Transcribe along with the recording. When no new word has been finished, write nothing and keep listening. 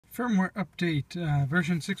Firmware update,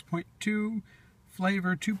 version 6.2,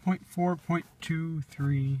 flavor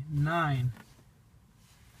 2.4.239.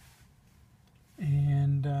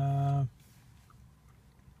 And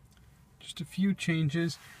just a few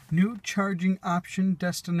changes. New charging option,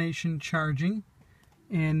 destination charging,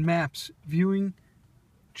 and maps, viewing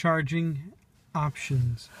charging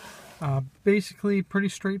options. Basically pretty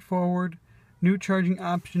straightforward. New charging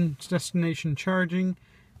options, destination charging,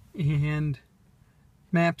 and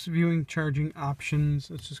maps, viewing charging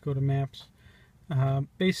options. Let's just go to maps.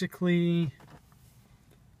 Basically,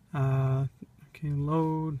 okay,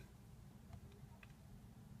 load.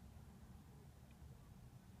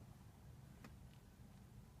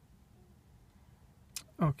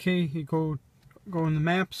 Okay, you go in the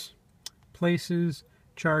maps, places,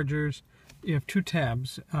 chargers. You have two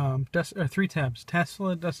tabs, three tabs: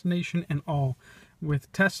 Tesla, destination, and all.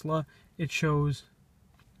 With Tesla, it shows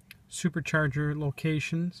supercharger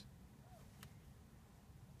locations,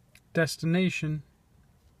 destination,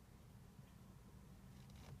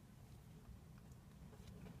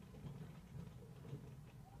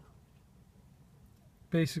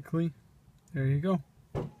 basically, there you go.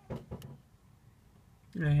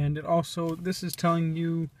 And it also, this is telling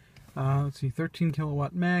you, let's see, 13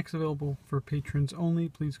 kilowatt max, available for patrons only,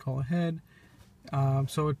 please call ahead.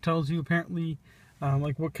 So it tells you apparently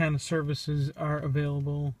like what kind of services are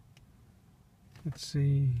available. Let's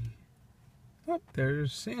see. Oh,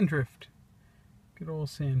 there's Sandrift. Good old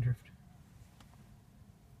Sandrift.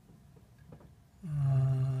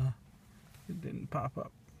 It didn't pop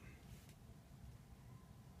up.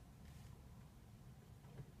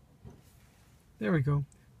 There we go.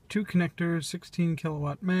 2 connectors, 16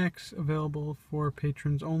 kilowatt max, available for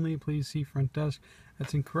patrons only. Please see front desk.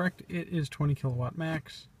 That's incorrect. It is 20 kilowatt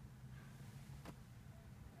max.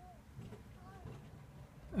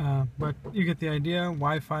 But you get the idea.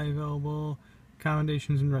 Wi-Fi available,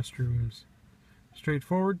 accommodations and restrooms.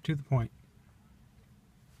 Straightforward, to the point.